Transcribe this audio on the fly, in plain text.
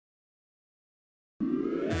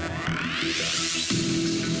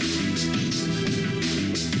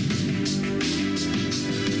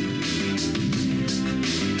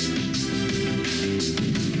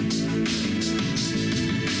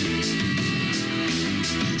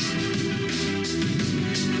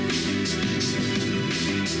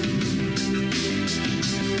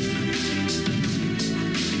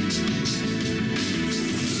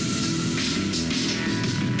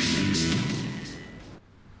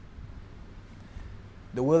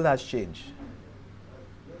The world has changed.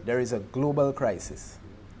 There is a global crisis.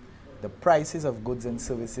 The prices of goods and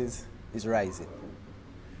services is rising.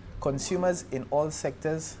 Consumers in all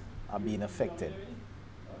sectors are being affected.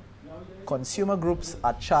 Consumer groups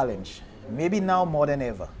are challenged, maybe now more than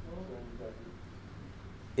ever,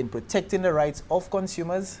 in protecting the rights of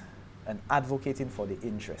consumers and advocating for the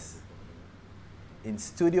interests. In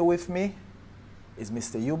studio with me is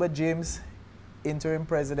Mr. Hubert James, Interim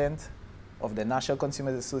President of the National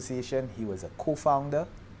Consumers Association. He was a co-founder.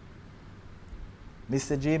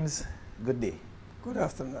 Mr. James, good day. Good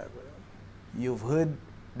afternoon, everyone. You've heard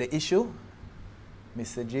the issue.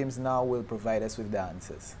 Mr. James now will provide us with the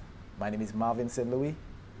answers. My name is Marvin St. Louis.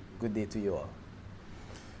 Good day to you all.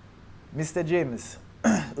 Mr. James,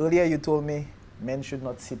 earlier you told me men should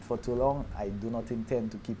not sit for too long. I do not intend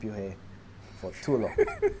to keep you here for too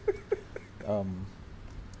long.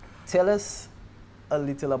 Tell us a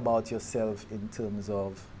little about yourself in terms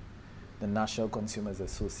of the National Consumers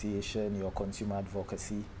Association, your consumer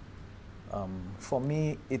advocacy. For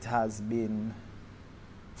me, it has been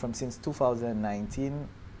since 2019,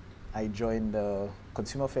 I joined the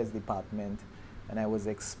Consumer Affairs Department and I was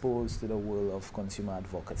exposed to the world of consumer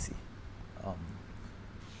advocacy.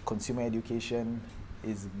 Consumer education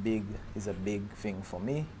is a big thing for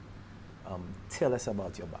me. Tell us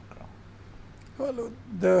about your background.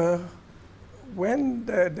 Well, when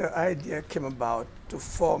the idea came about to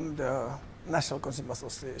form the National Consumer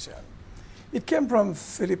Association, it came from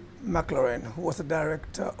Philip McLaurin, who was the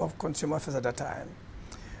director of Consumer Affairs at that time.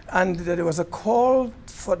 And there was a call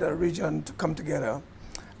for the region to come together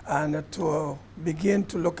and to begin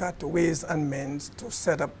to look at ways and means to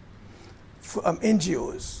set up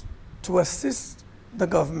NGOs to assist the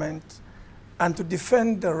government and to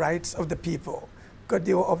defend the rights of the people, because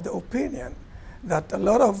they were of the opinion that a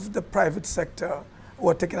lot of the private sector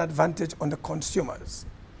were taking advantage on the consumers.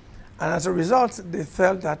 And as a result, they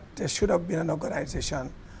felt that there should have been an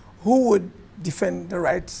organization who would defend the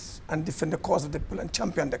rights and defend the cause of the people and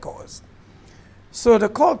champion the cause. So the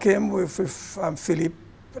call came with Philip,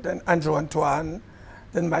 then Andrew Antoine,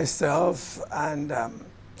 then myself, and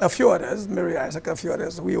a few others, Mary Isaac, a few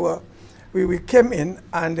others. We came in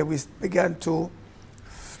and we began to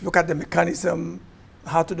look at the mechanism,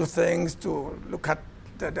 how to do things, to look at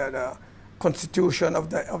the constitution of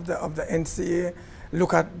the NCA,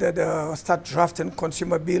 look at start drafting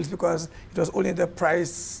consumer bills, because it was only the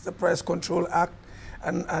Price Control Act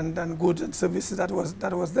and goods and services that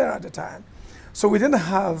was there at the time. So we didn't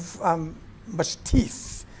have much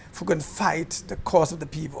teeth if we can fight the cause of the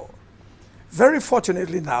people. Very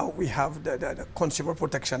fortunately now we have the Consumer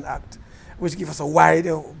Protection Act, which gives us a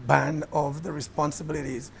wider band of the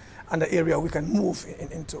responsibilities and the area we can move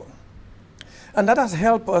into. And that has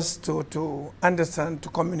helped us to understand, to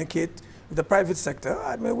communicate with the private sector.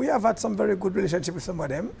 I mean, we have had some very good relationship with some of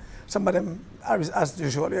them. Some of them, as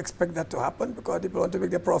usual, you expect that to happen because people want to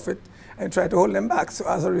make their profit and try to hold them back. So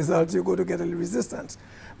as a result, you go to get a little resistance.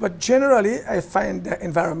 But generally, I find the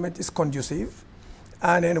environment is conducive.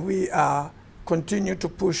 And then we continue to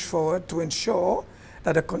push forward to ensure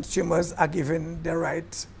that the consumers are given the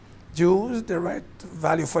right dues, the right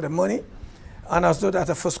value for the money. And as though that's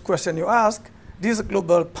the first question you ask, this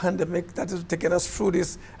global pandemic that is taking us through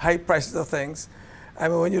these high prices of things. I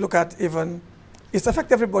mean, when you look at even, it's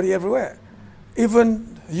affecting everybody everywhere.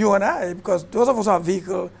 Even you and I, because those of us who have a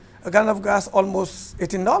vehicle, a gallon of gas almost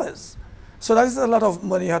 $18. So that is a lot of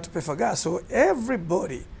money you have to pay for gas. So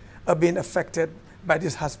everybody are being affected by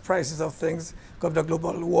these high prices of things, because of the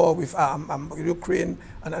global war with Ukraine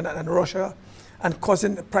and Russia, and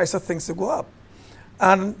causing the price of things to go up.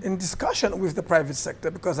 And in discussion with the private sector,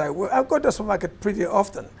 because I go to the supermarket pretty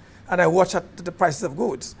often, and I watch at the prices of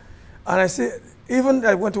goods. And I see, even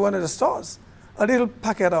I went to one of the stores, a little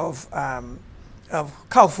packet of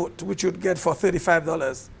cow food, which you'd get for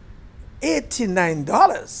 $35,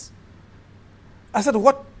 $89. I said,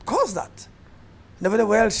 what caused that?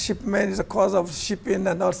 Nevertheless, shipment is a cause of shipping,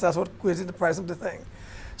 and also that's what created the price of the thing.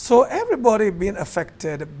 So everybody being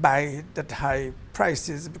affected by that high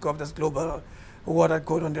prices because of this global war that's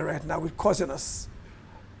going on there right now, is causing us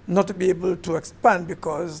not to be able to expand,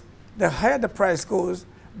 because the higher the price goes,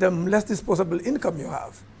 the less disposable income you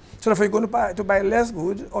have. So therefore, you're going to buy less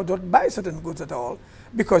goods or don't buy certain goods at all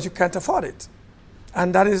because you can't afford it.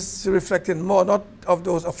 And that is reflecting more not of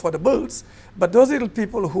those affordables, but those little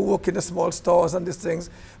people who work in the small stores and these things,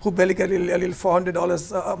 who barely get a little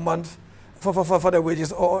 $400 a month for their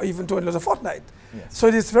wages, or even $20 a fortnight. Yes. So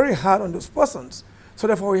it is very hard on those persons. So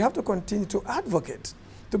therefore, we have to continue to advocate,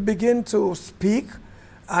 to begin to speak.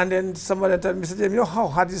 And then somebody tell Mr. James, you know how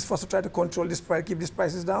hard it is for us to try to control this price, keep these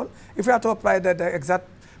prices down? If we have to apply the exact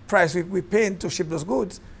price we pay to ship those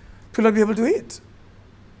goods, we'll not be able to eat.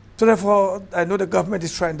 So therefore, I know the government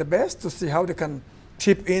is trying the best to see how they can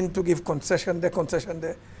chip in to give concession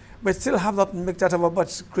there, but still have not made that of a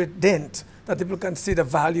much great dent that people can see the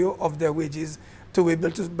value of their wages to be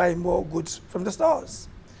able to buy more goods from the stores.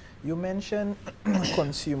 You mentioned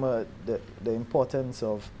consumer, the importance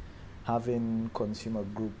of having consumer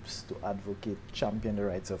groups to advocate, champion the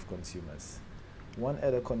rights of consumers. One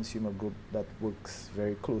other consumer group that works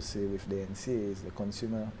very closely with the NCA is the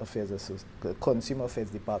Consumer Affairs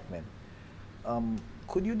Department.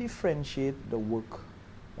 Could you differentiate the work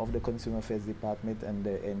of the Consumer Affairs Department and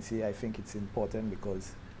the NCA? I think it's important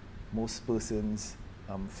because most persons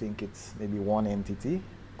think it's maybe one entity.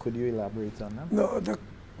 Could you elaborate on that? No,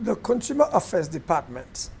 the Consumer Affairs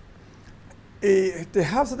Department, they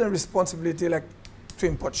have certain responsibility like to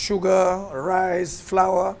import sugar, rice,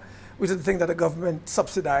 flour, which is the thing that the government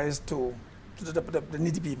subsidized to the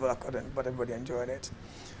needy people, but everybody enjoying it.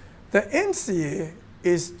 The NCA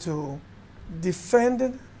is to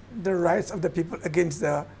defend the rights of the people against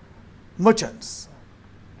the merchants,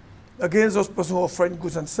 against those persons who are offering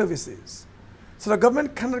goods and services. So the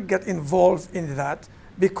government cannot get involved in that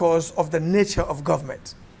because of the nature of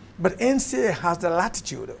government. But NCA has the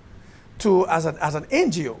latitude to, as an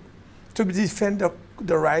NGO, to defend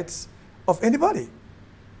the rights of anybody.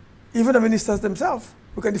 Even the ministers themselves,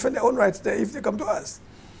 who can defend their own rights there if they come to us.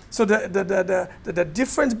 So the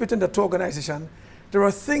difference between the two organizations, there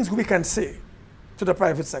are things we can say to the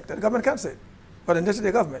private sector. The government can't say it, but the nature of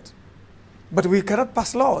the government. But we cannot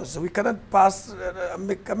pass laws. We cannot pass,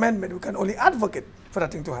 make amendment. We can only advocate for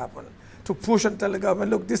that thing to happen. To push and tell the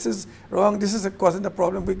government, look, this is wrong, this is causing the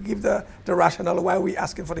problem. We give the rationale why we're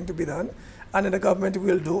asking for things to be done. And then the government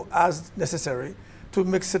will do as necessary to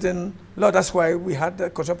make certain law. That's why we had the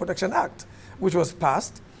Consumer Protection Act, which was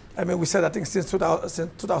passed. I mean, we said that thing since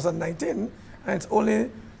 2019, and it's only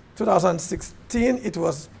 2016 it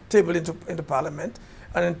was tabled into Parliament,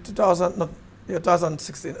 and in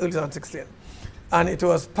 2016, early 2016, and it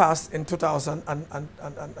was passed in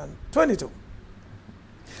 2022. So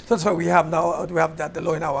that's why we have now, we have the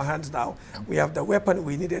law in our hands now. We have the weapon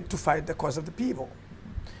we needed to fight the cause of the people.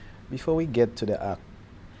 Before we get to the act,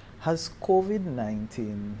 has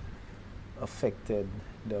COVID-19 affected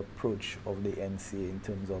the approach of the NCA in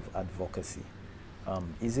terms of advocacy?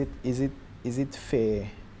 Is it fair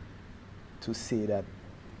to say that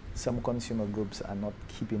some consumer groups are not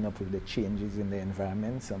keeping up with the changes in the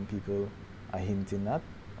environment? Some people are hinting at.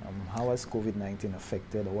 How has COVID-19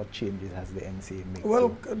 affected, or what changes has the NCA made? Well,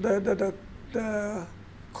 the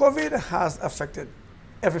COVID has affected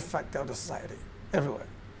every factor of the society, everywhere.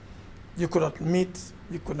 You could not meet,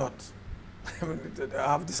 you could not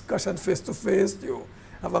have discussion face to face, you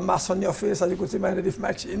have a mask on your face, as you could see my native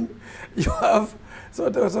machine. You have, so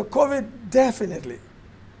COVID definitely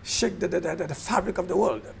shook the fabric of the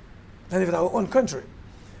world, and even our own country.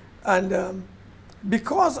 And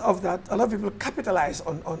because of that, a lot of people capitalize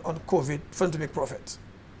on COVID for them to make profit.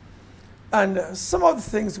 And some of the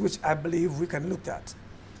things which I believe we can look at,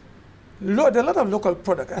 there are a lot of local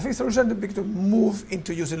products. I think solution to begin to move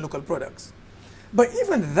into using local products. But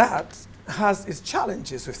even that has its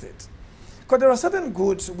challenges with it. Because there are certain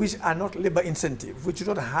goods which are not labor incentive, which you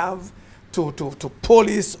don't have to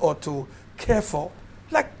police or to care for,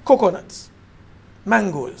 like coconuts,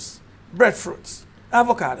 mangoes, breadfruits,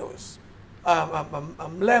 avocados,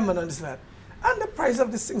 lemon and this and that. And the price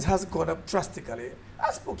of these things has gone up drastically.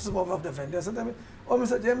 I spoke to some of the vendors and I mean, oh,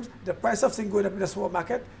 Mr. James, the price of things going up in the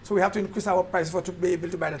supermarket, so we have to increase our price to be able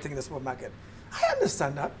to buy the thing in the supermarket. I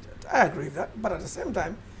understand that. I agree with that. But at the same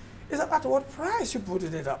time, it's at what price you put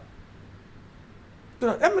it up. You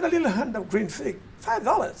know, I mean, a little hand of green fig,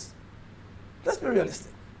 $5. Let's be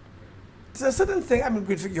realistic. It's a certain thing. I mean,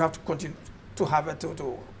 green fig, you have to continue to have it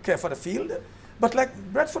to care for the field. But like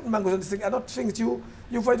breadfruit mangoes and this thing are not things you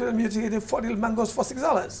find them mutilated 4 little mangoes for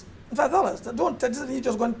 $6 and $5. That doesn't you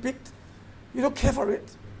just go and pick. You don't care for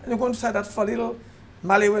it. And you go and sell that for a little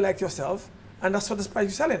Malawi like yourself, and that's what the price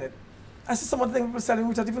you're selling it. I see some of the things people selling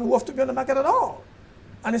which are even worth to be on the market at all.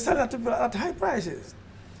 And they're selling that to people at high prices.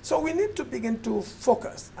 So we need to begin to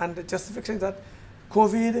focus, and the justification is that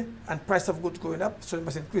COVID and price of goods going up, so they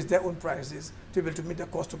must increase their own prices to be able to meet the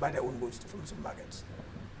cost to buy their own goods from supermarkets.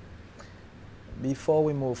 Before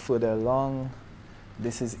we move further along,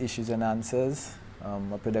 this is Issues and Answers,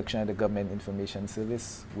 a production of the Government Information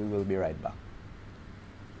Service. We will be right back.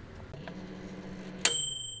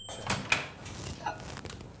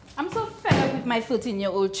 I'm so fed up with my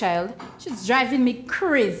 14-year-old child. She's driving me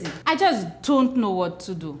crazy. I just don't know what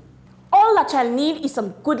to do. All that child need is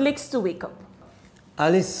some good licks to wake up.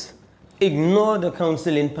 Alice, ignore the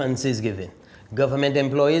counseling Pansy is giving. Government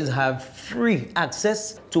employees have free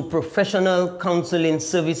access to professional counseling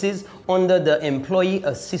services under the Employee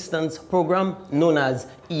Assistance Program known as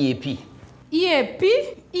EAP.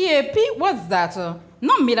 EAP? EAP? What's that?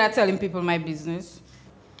 Not me that telling people my business.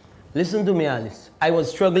 Listen to me, Alice. I was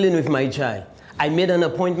struggling with my child. I made an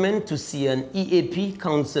appointment to see an EAP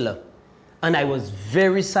counselor, and I was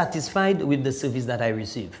very satisfied with the service that I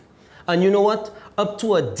received. And you know what? Up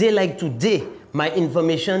to a day like today, my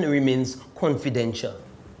information remains confidential.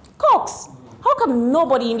 Cox, how come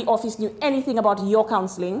nobody in the office knew anything about your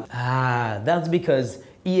counseling? That's because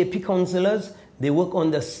EAP counselors, they work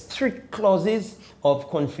under strict clauses of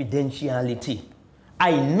confidentiality.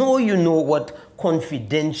 I know you know what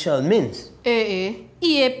confidential means.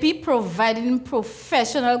 EAP providing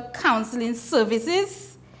professional counseling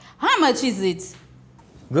services? How much is it?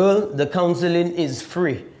 Girl, the counseling is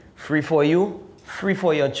free. Free for you, free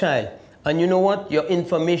for your child. And you know what? Your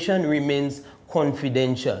information remains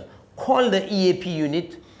confidential. Call the EAP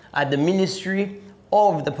unit at the Ministry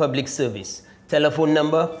of the Public Service. Telephone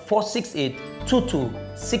number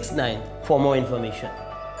 468-2269 for more information.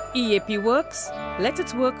 EAP works. Let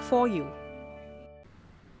it work for you.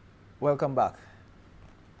 Welcome back.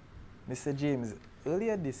 Mr. James,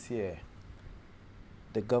 earlier this year,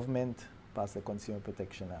 the government passed the Consumer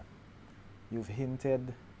Protection Act. You've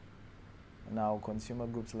hinted now consumer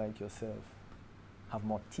groups like yourself have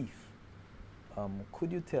more teeth.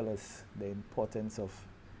 Could you tell us the importance of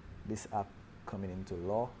this act coming into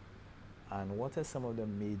law, and what are some of the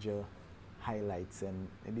major highlights and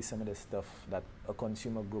maybe some of the stuff that a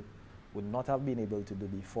consumer group would not have been able to do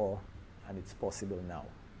before and it's possible now?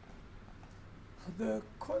 The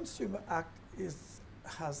Consumer Act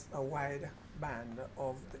has a wide band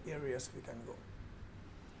of the areas we can go.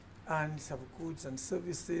 And it's of goods and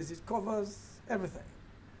services. It covers everything.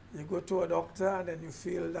 You go to a doctor and then you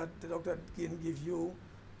feel that the doctor can give you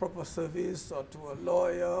proper service, or to a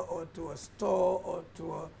lawyer, or to a store, or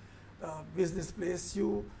to a business place.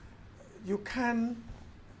 You can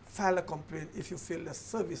file a complaint if you feel the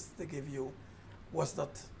service they give you was not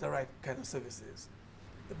the right kind of services.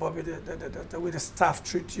 Probably the way the staff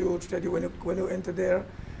treat you when you enter there,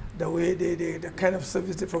 the way the kind of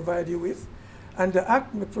service they provide you with. And the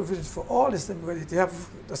Act makes provision for all this, because you have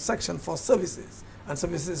the section for services, and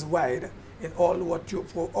services wide in all what you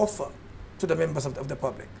offer to the members of the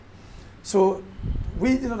public. So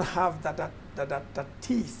we did not have that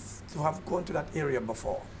teeth to have gone to that area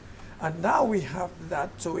before. And now we have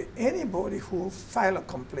that, so anybody who file a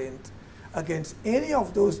complaint against any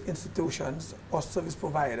of those institutions or service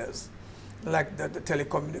providers, like the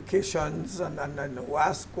telecommunications and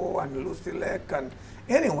WASCO and Lucia and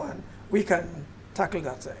anyone, we can tackle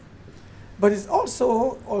that thing. But it's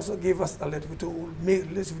also give us a little to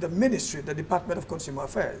make list with the ministry, the Department of Consumer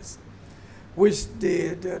Affairs, which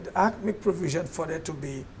the Act make provision for there to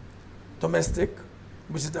be domestic,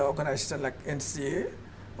 which is the organization like NCA,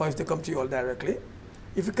 or if they come to you all directly.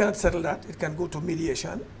 If you cannot settle that, it can go to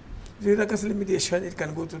mediation. If you cannot settle mediation, it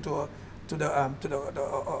can go to the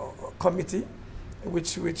committee,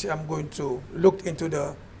 which I'm going to look into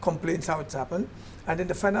the complaints, how it's happened. And then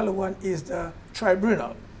the final one is the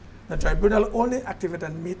tribunal. The tribunal only activate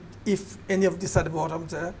and meet if any of these at the bottom,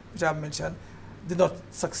 which I've mentioned, did not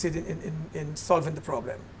succeed in solving the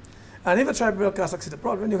problem. And if a tribunal can succeed the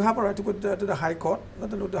problem, you have a right to go to the High Court,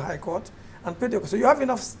 not to the High Court, and pay the cost. So you have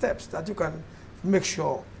enough steps that you can make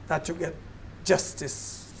sure that you get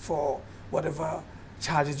justice for whatever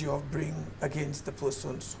charges you have bring against the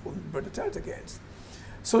persons whom you brought the charge against.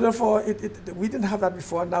 So therefore, we didn't have that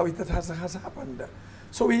before. Now that has happened.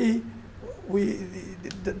 So the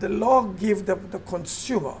law gives the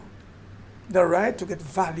consumer the right to get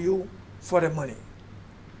value for their money.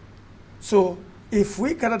 So if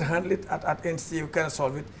we cannot handle it at NCA, we cannot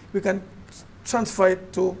solve it, we can transfer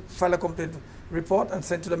it to file a complaint report and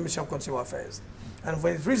send to the Ministry of Consumer Affairs. And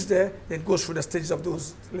when it reaches there, then it goes through the stages of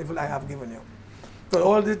those levels I have given you. So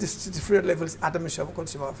all the different levels at the Ministry of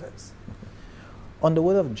Consumer Affairs. On the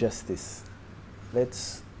word of justice,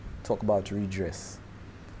 let's talk about redress.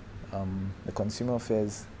 The Consumer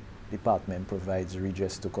Affairs Department provides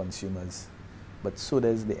redress to consumers but so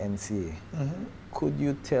does the NCA. Could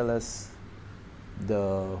you tell us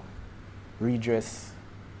the redress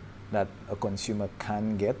that a consumer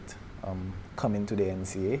can get coming to the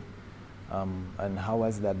NCA, and how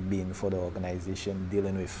has that been for the organization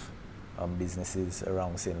dealing with businesses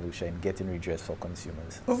around St. Lucia and getting redress for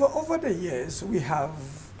consumers? Over the years,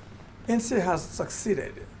 NCA has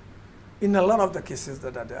succeeded in a lot of the cases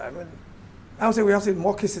that are there. I mean, I would say we have seen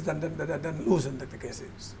more cases than losing the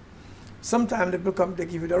cases. Sometimes they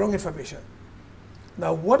give you the wrong information.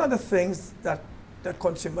 Now, one of the things that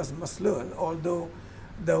consumers must learn, although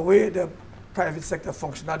the way the private sector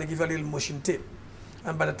functions, now they give you a little motion tape.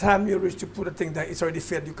 And by the time you reach to put the thing there, it's already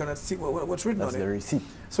filled, you cannot see what's written on it. That's the receipt.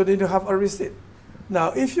 So then you have a receipt.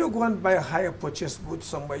 Now, if you go and buy a higher purchase good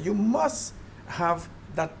somewhere, you must have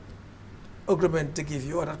that agreement to give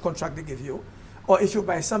you, or that contract to give you. Or if you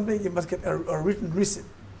buy something, you must get a written receipt.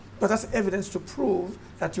 But that's evidence to prove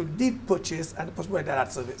that you did purchase and the person provided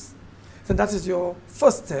that service. So that is your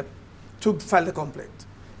first step to file the complaint.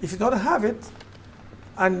 If you don't have it,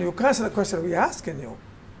 and you can't answer the question we're asking you,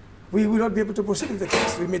 we will not be able to proceed with the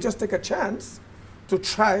case. We may just take a chance to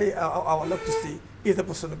try our luck to see if the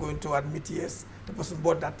person is going to admit, yes, the person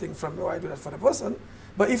bought that thing from me, or I do that for the person.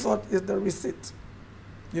 But if not, it's the receipt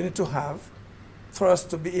you need to have for us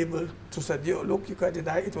to be able to say, yo, look, you can't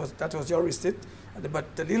deny that was your receipt,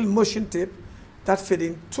 but the little motion tape, that fed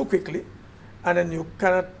in too quickly, and then you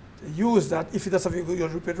cannot use that. If it does something, you'll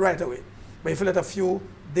repeat right away. But if you let a few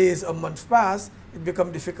days or months pass, it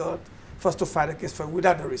becomes difficult for us to file a case for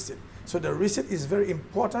without the receipt. So the receipt is very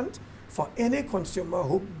important for any consumer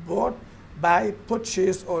who bought, buy,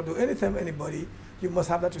 purchase, or do anything anybody. You must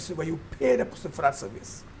have that receipt where you pay the person for that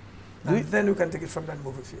service. And then you can take it from that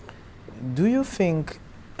movie field. Do you think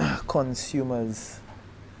consumers,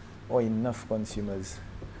 or enough consumers,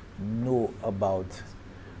 know about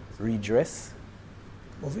redress?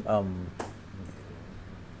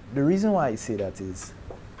 The reason why I say that is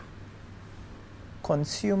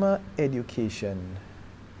consumer education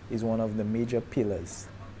is one of the major pillars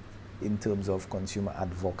in terms of consumer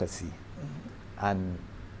advocacy, and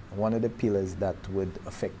one of the pillars that would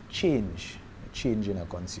affect change in a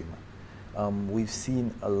consumer. We've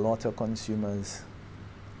seen a lot of consumers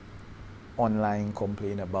online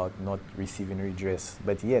complain about not receiving redress,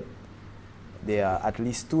 but yet there are at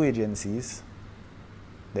least two agencies,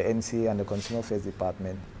 the NCA and the Consumer Affairs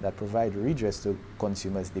Department, that provide redress to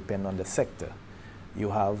consumers depending on the sector. You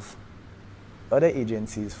have other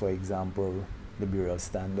agencies, for example, the Bureau of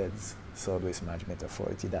Standards, Southwest Management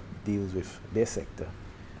Authority, that deals with their sector.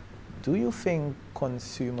 Do you think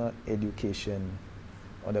consumer education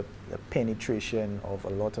or the penetration of a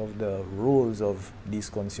lot of the roles of these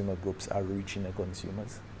consumer groups are reaching the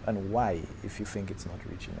consumers? And why, if you think it's not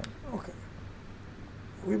reaching them? Okay.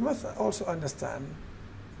 We must also understand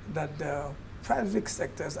that the private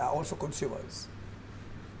sectors are also consumers.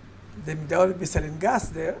 They will be selling gas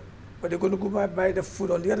there, but they're going to go buy the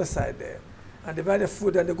food on the other side there. And they buy the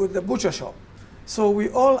food and they go to the butcher shop. So we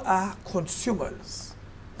all are consumers,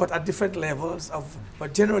 but at different levels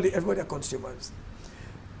but generally everybody are consumers.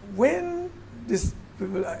 When this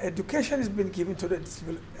people, education is being given to the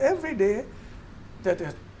people every day,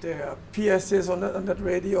 that there are PSAs on that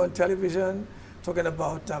radio and television, talking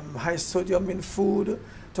about high sodium in food,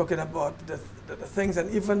 talking about the things, and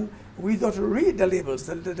even we don't read the labels.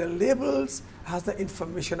 The labels has the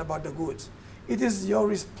information about the goods. It is your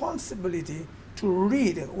responsibility to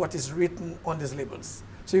read what is written on these labels,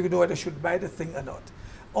 so you can know whether you should buy the thing or not.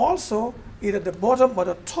 Also, either the bottom or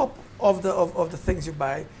the top of the things you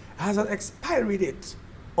buy has an expiry date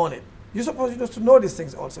on it. You're supposed just to know these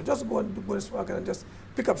things also. Just go to the supermarket and just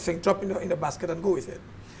pick up things, drop in a basket and go with it.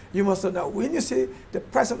 You must know now, when you see the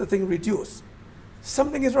price of the thing reduced,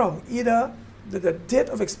 something is wrong. Either the date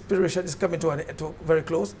of expiration is coming to very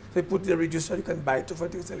close, so you put the reducer, you can buy it before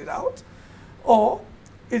you sell it out, or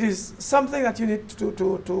it is something that you need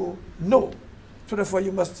to know. So therefore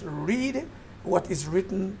you must read what is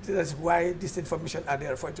written. That's why this information are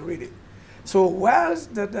there for you to read it. So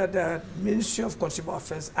whilst the Ministry of Consumer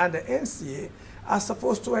Affairs and the NCA are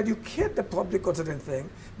supposed to educate the public on certain things,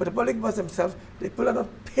 but the public must themselves, people are not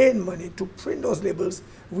paying money to print those labels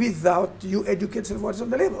without you educating what's on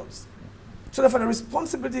the labels. So therefore the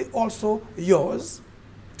responsibility also yours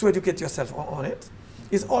to educate yourself on it.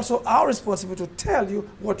 It's also our responsibility to tell you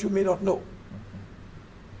what you may not know.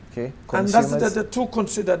 Okay. And that's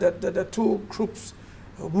the two groups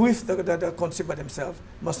with the consumer themselves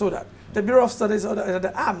must know that. The Bureau of Studies are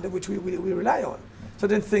the arm which we rely on.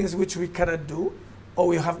 Certain things which we cannot do, or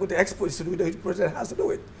we have the experts to do, the president has to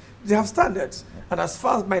do it. They have standards. And as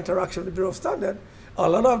far as my interaction with the Bureau of Standards, A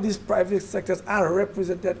lot of these private sectors are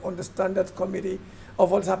represented on the standard committee of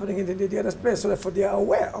what's happening in the other space, so therefore they are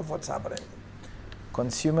aware of what's happening.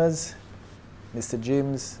 Consumers, Mr.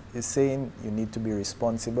 James is saying you need to be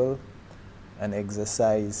responsible and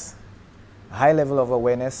exercise a high level of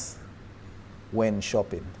awareness when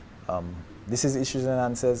shopping. This is Issues and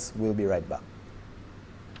Answers. We'll be right back.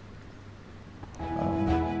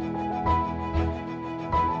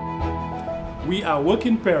 We are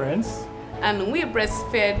working parents. And we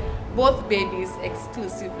breastfed both babies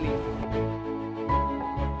exclusively.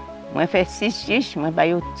 Moi fais 6 chiches, moi ba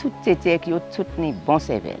yo tout tété ki yo tout ni bon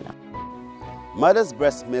cervelle. Mother's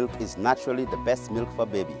breast milk is naturally the best milk for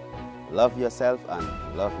baby. Love yourself and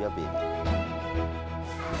love your baby.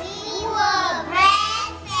 We were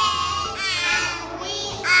breastfed and we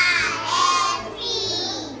are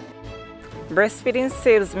healthy. Breastfeeding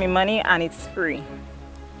saves me money and it's free.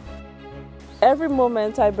 Every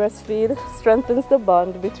moment I breastfeed strengthens the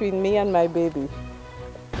bond between me and my baby.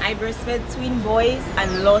 I breastfed twin boys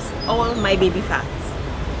and lost all my baby fat.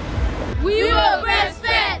 We were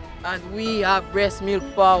breastfed! And we have breast milk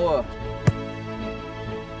power.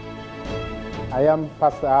 I am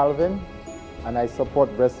Pastor Alvin and I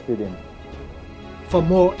support breastfeeding. For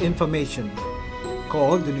more information,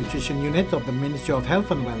 call the Nutrition Unit of the Ministry of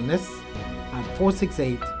Health and Wellness at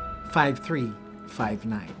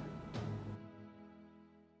 468-5359.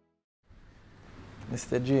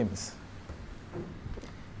 Mr. James,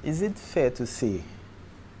 is it fair to say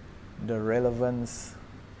the relevance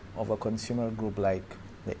of a consumer group like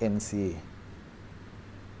the NCA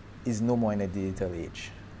is no more in a digital age?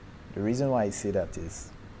 The reason why I say that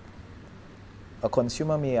is a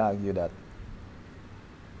consumer may argue that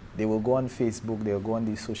they will go on Facebook, they will go on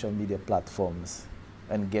these social media platforms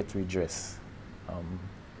and get redress.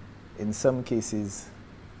 In some cases,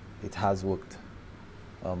 it has worked.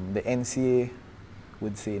 The NCA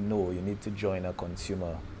would say, no, you need to join a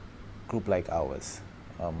consumer group like ours.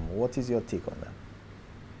 What is your take on that?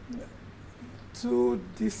 To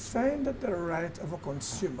defend the right of a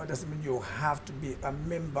consumer doesn't mean you have to be a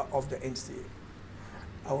member of the NCA.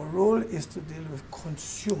 Our role is to deal with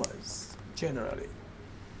consumers generally.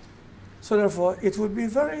 So therefore, it would be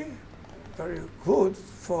very, very good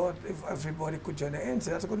for if everybody could join the NCA.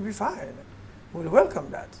 That's going to be fine. We will welcome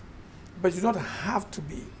that. But you don't have to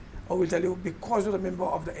be. Or we tell you, because you're a member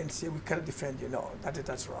of the NCA, we cannot defend you. No,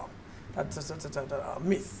 that's wrong. That's a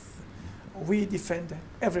myth. We defend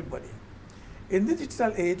everybody. In the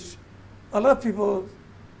digital age, a lot of people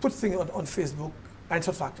put things on Facebook and it's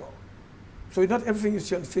not factual. So not everything you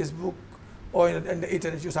see on Facebook or in the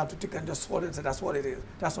internet you just have to take and just swallow it and say that's what it is.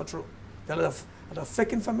 That's not true. There are a lot of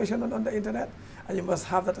fake information on the internet, and you must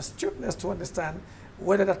have that astuteness to understand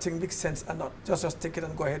whether that thing makes sense or not. Just take it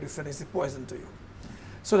and go ahead with it. It's poison to you.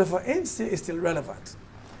 So therefore, NCA is still relevant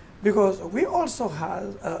because we also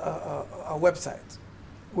have a website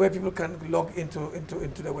where people can log into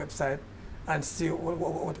the website and see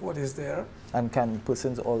what is there. And can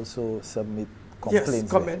persons also submit complaints?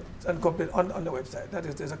 Yes, comment and complain on the website. That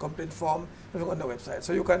is, there's a complaint form on the website.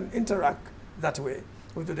 So you can interact that way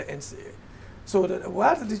with the NCA. So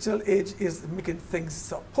while the digital age is making things,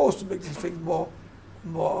 supposed to make these things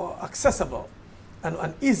more accessible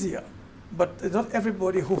and easier, but not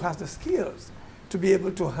everybody who has the skills to be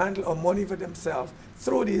able to handle or monitor themselves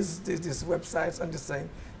through these websites and this thing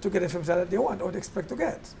to get information that they want or they expect to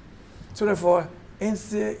get. So therefore,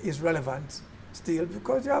 NCA is relevant still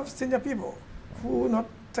because you have senior people who are not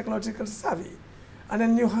technologically savvy. And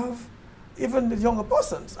then you have even the younger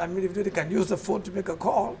persons. I mean, if they can use the phone to make a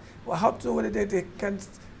call, well, how to whether they can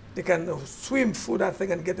swim through that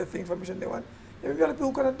thing and get the information they want. There may be other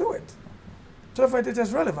people who cannot do it. So therefore, it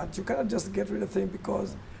is relevant. You cannot just get rid of things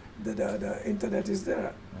because the internet is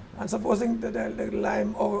there. And supposing the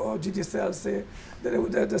Lime or GGCell say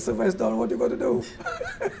that the server is down, what are you going to do?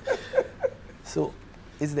 So,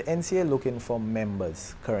 is the NCA looking for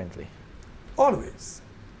members currently? Always.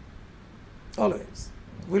 Always.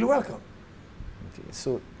 We'll welcome. Okay,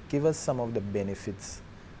 so give us some of the benefits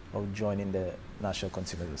of joining the National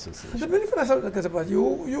Consumers Association. The benefit is about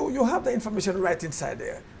you have the information right inside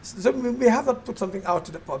there. So we have not put something out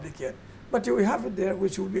to the public yet, but you have it there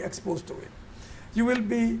which you will be exposed to it. You will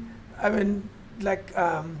be, I mean, like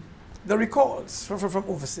the recalls from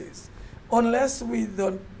overseas. Unless we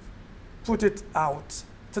don't put it out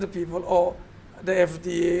to the people or the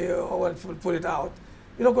FDA or when people put it out,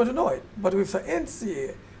 you're not going to know it. But with the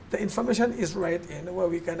NCA, the information is right in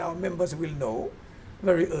where our members will know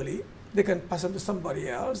very early. They can pass it to somebody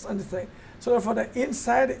else and the thing. So therefore, the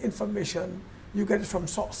inside information, you get it from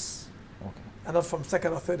source, and not from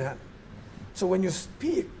second or third hand. So when you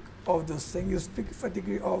speak of those things. You speak with a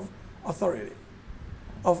degree of authority,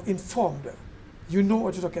 of informed. You know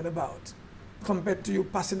what you're talking about, compared to you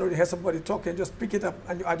passing or hear somebody talking, just pick it up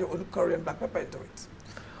and you add your own curry and black pepper into it.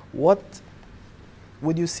 What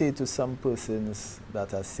would you say to some persons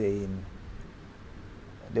that are saying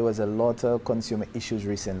there was a lot of consumer issues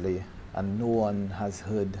recently and no one has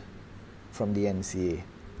heard from the NCA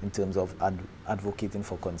in terms of advocating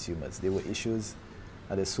for consumers? There were issues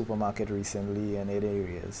at the supermarket recently and other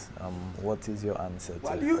areas. What is your answer to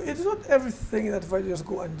that? It's not everything that you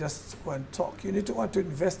just go and talk. You need to want to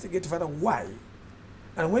investigate to find out why.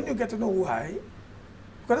 And when you get to know why,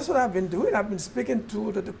 because that's what I've been doing. I've been speaking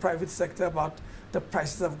to the private sector about the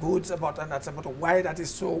prices of goods, and that's about why that is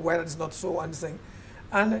so, why that is not so, and saying.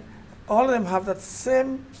 And all of them have that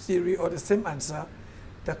same theory or the same answer.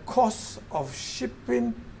 The cost of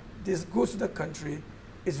shipping these goods to the country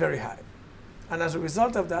is very high. And as a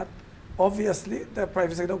result of that, obviously, the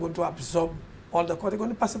private sector is going to absorb all the cost. They're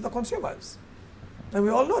going to pass it to the consumers. And we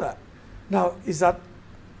all know that. Now, is that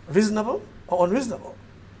reasonable or unreasonable?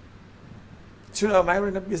 Am I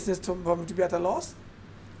running a business for me to be at a loss?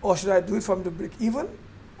 Or should I do it from the break even?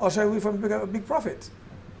 Or should I do it from a big profit?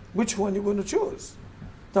 Which one are you going to choose?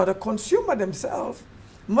 Now, the consumer themselves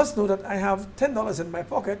must know that I have $10 in my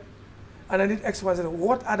pocket and I need X, Y, Z.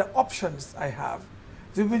 What are the options I have?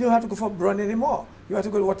 So we don't have to go for brand anymore. You have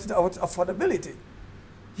to go to what's affordability.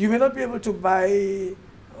 You may not be able to buy,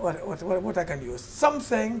 what I can use,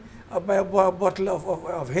 something, buy a bottle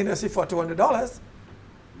of Hennessy for $200,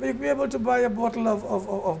 but you can be able to buy a bottle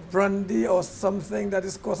of brandy or something that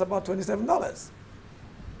is cost about $27.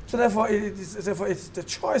 So therefore, it's the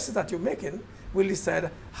choices that you're making will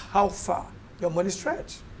decide how far your money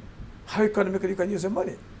stretch, how economically you can use your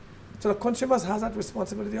money. So the consumers has that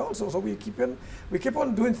responsibility also. So we keep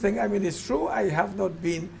on doing things. I mean, it's true, I have not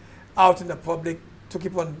been out in the public to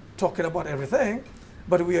keep on talking about everything,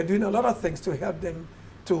 but we are doing a lot of things to help them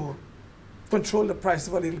to control the price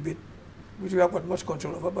a little bit, which we have got much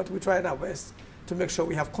control over, but we try our best to make sure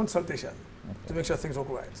we have consultation, to make sure things work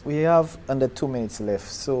right. We have under 2 minutes left.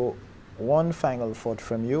 So one final thought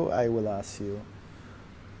from you. I will ask you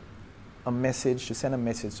to send a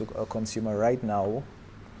message to a consumer right now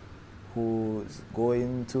who's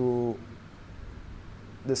going to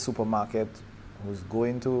the supermarket, who's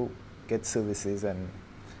going to get services and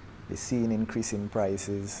they're seeing increasing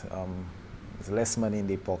prices, there's less money in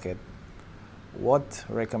their pocket. What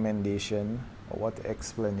recommendation or what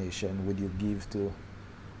explanation would you give to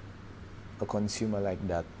a consumer like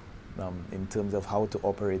that in terms of how to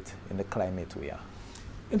operate in the climate we are?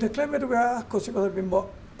 In the climate we are, consumers have been more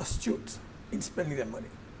astute in spending their money.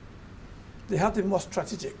 They have to be more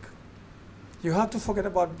strategic. You have to forget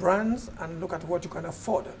about brands and look at what you can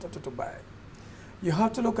afford to buy. You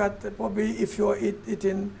have to look at probably if you're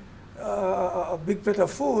eating a big plate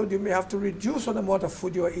of food, you may have to reduce on the amount of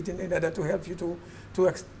food you are eating in order to help you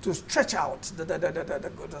to stretch out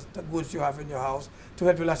the goods you have in your house to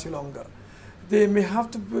help you last you longer. They may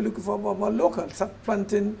have to be looking for more local, start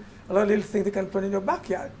planting a lot of little things they can plant in your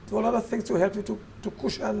backyard. Do a lot of things to help you to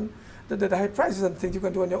cushion the high prices and things you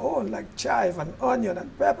can do on your own, like chive and onion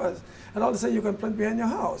and peppers, and all the things you can plant behind your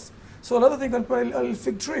house. So a lot of things you can plant a little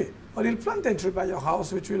fig tree or a little plantain tree by your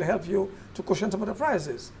house, which will help you to cushion some of the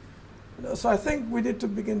prices. So I think we need to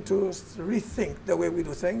begin to rethink the way we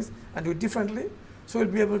do things and do it differently, so we'll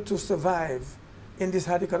be able to survive in these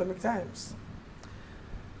hard economic times.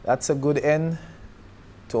 That's a good end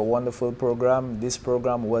to a wonderful program. This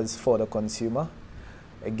program was for the consumer.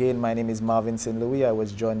 Again, my name is Marvin St. Louis. I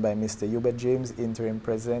was joined by Mr. Hubert James, Interim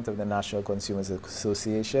President of the National Consumers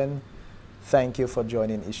Association. Thank you for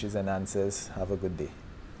joining Issues and Answers. Have a good day.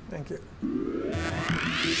 Thank you.